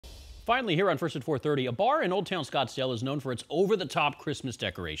Finally, here on First at 4:30, a bar in Old Town Scottsdale is known for its over-the-top Christmas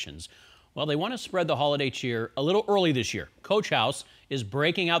decorations. Well, they want to spread the holiday cheer a little early this year. Coach House is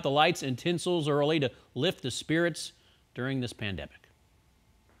breaking out the lights and tinsels early to lift the spirits during this pandemic.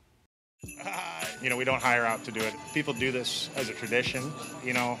 We don't hire out to do it. People do this as a tradition,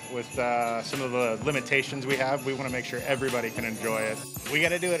 with some of the limitations we have. We want to make sure everybody can enjoy it. We got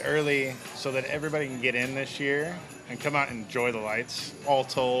to do it early so that everybody can get in this year and come out and enjoy the lights. All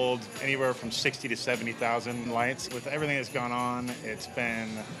told, anywhere from 60 to 70,000 lights. With everything that's gone on, it's been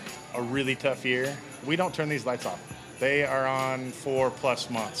a really tough year. We don't turn these lights off. They are on 4+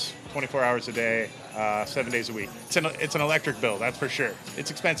 months, 24 hours a day, 7 days a week. It's an electric bill, that's for sure.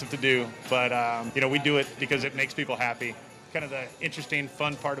 It's expensive to do, but we do it because it makes people happy. Kind of the interesting,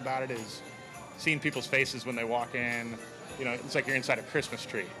 fun part about it is seeing people's faces when they walk in. It's like you're inside a Christmas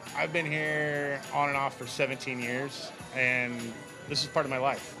tree. I've been here on and off for 17 years, and this is part of my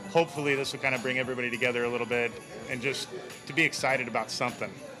life. Hopefully this will kind of bring everybody together a little bit and just to be excited about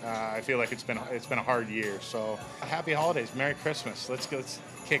something. I feel like it's been a hard year, so happy holidays, Merry Christmas. Let's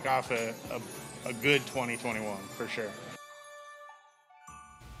kick off a good 2021 for sure.